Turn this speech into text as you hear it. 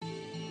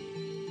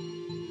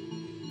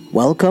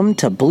Welcome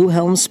to Blue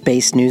Helm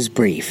Space News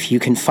Brief. You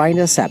can find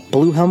us at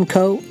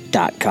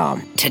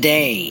bluehelmco.com.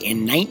 Today,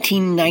 in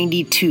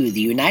 1992,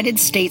 the United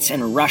States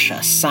and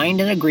Russia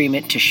signed an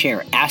agreement to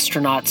share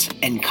astronauts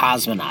and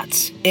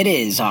cosmonauts. It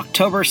is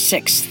October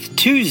 6th,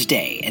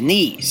 Tuesday, and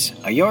these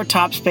are your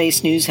top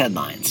space news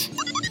headlines.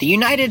 The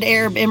United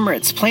Arab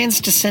Emirates plans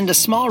to send a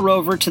small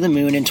rover to the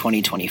moon in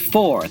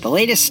 2024, the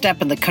latest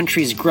step in the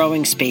country's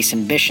growing space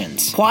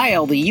ambitions.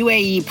 While the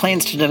UAE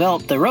plans to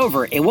develop the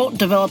rover, it won't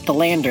develop the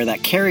lander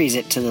that carries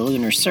it to the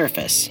lunar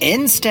surface.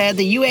 Instead,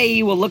 the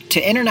UAE will look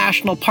to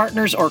international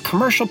partners or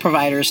commercial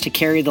providers to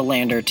carry the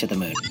lander to the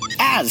moon.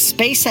 As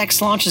SpaceX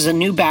launches a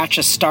new batch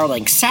of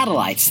Starlink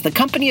satellites, the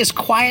company is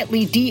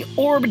quietly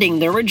deorbiting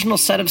the original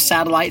set of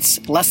satellites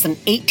less than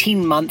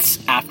 18 months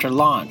after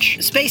launch.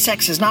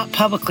 SpaceX has not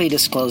publicly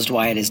disclosed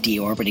why it is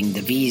deorbiting the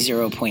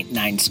V0.9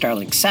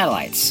 Starlink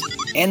satellites.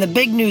 And the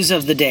big news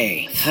of the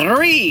day: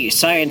 3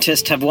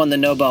 scientists have won the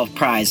Nobel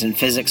Prize in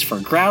Physics for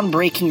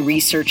groundbreaking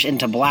research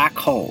into black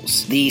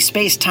holes, the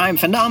space-time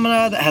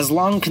phenomena that has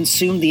long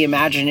consumed the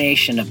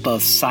imagination of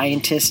both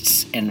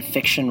scientists and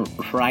fiction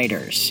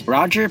writers.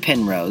 Roger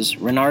Penrose,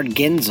 Renard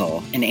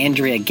Genzel, and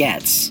Andrea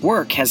Getz'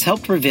 work has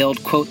helped reveal,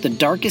 quote, the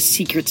darkest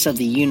secrets of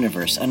the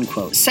universe,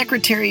 unquote.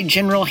 Secretary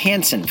General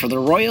Hansen for the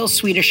Royal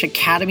Swedish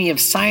Academy of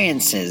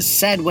Sciences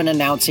said when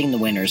announcing the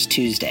winners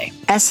Tuesday.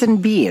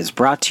 S&B is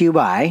brought to you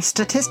by,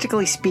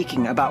 statistically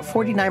speaking, about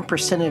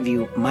 49% of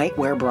you might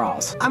wear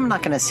bras. I'm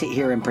not going to sit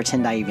here and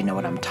pretend I even know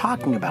what I'm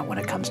talking about when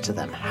it comes to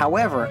them.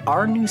 However,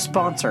 our new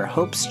sponsor,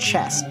 Hope's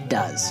Chest,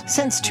 does.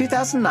 Since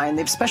 2009,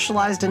 they've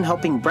specialized in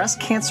helping breast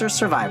cancer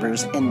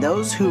survivors and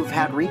those who've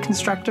had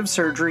reconstructive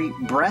surgery,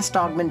 breast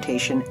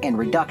augmentation, and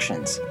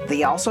reductions.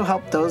 They also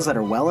help those that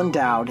are well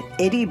endowed,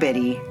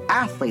 itty-bitty,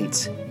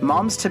 athletes,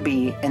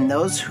 moms-to-be, and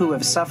those who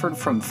have suffered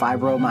from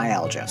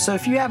fibromyalgia. So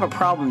if you have a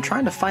problem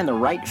trying to find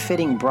the right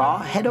fitting bra,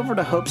 head over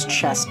to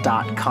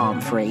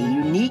hopeschest.com for a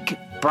unique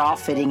bra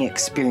fitting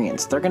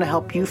experience. They're going to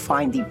help you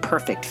find the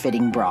perfect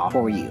fitting bra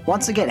for you.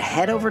 Once again,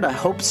 head over to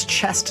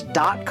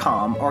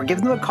hopeschest.com or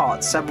give them a call at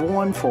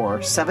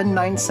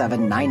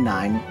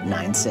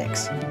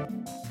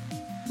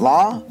 714-797-9996.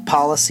 Law,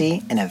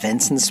 policy, and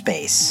events in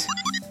space.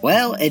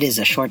 Well, it is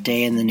a short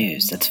day in the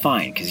news. That's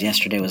fine, because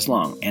yesterday was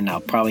long, and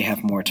I'll probably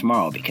have more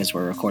tomorrow because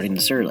we're recording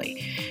this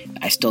early.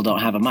 I still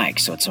don't have a mic,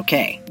 so it's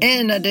okay.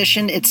 In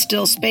addition, it's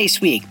still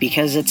Space Week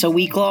because it's a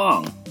week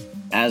long,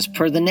 as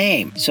per the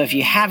name. So if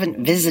you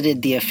haven't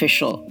visited the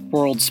official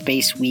World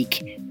Space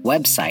Week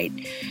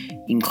website,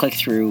 you can click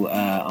through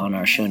on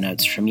our show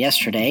notes from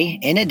yesterday.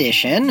 In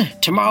addition,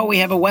 tomorrow we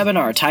have a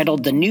webinar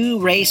titled The New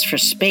Race for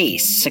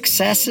Space: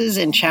 Successes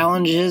and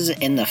Challenges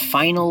in the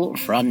Final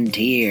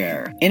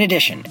Frontier. In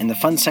addition, in the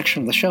fun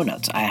section of the show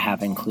notes, I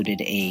have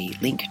included a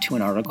link to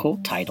an article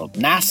titled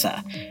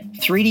NASA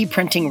 3D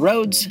Printing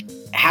Roads,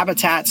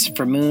 Habitats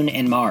for Moon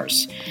and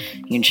Mars.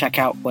 You can check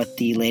out what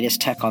the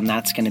latest tech on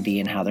that's going to be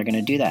and how they're going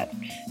to do that.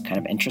 Kind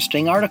of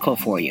interesting article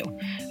for you.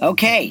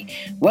 Okay,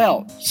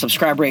 well,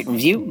 subscribe, rate, and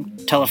review.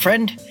 Tell a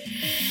friend.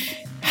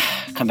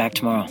 Come back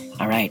tomorrow.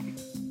 All right.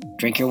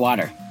 Drink your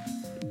water.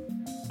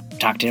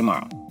 Talk to you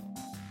tomorrow.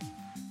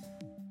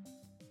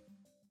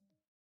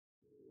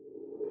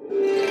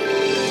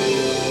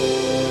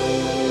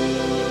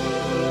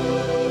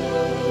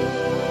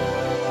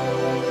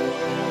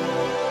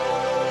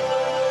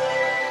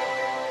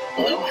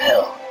 Blue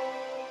Helm.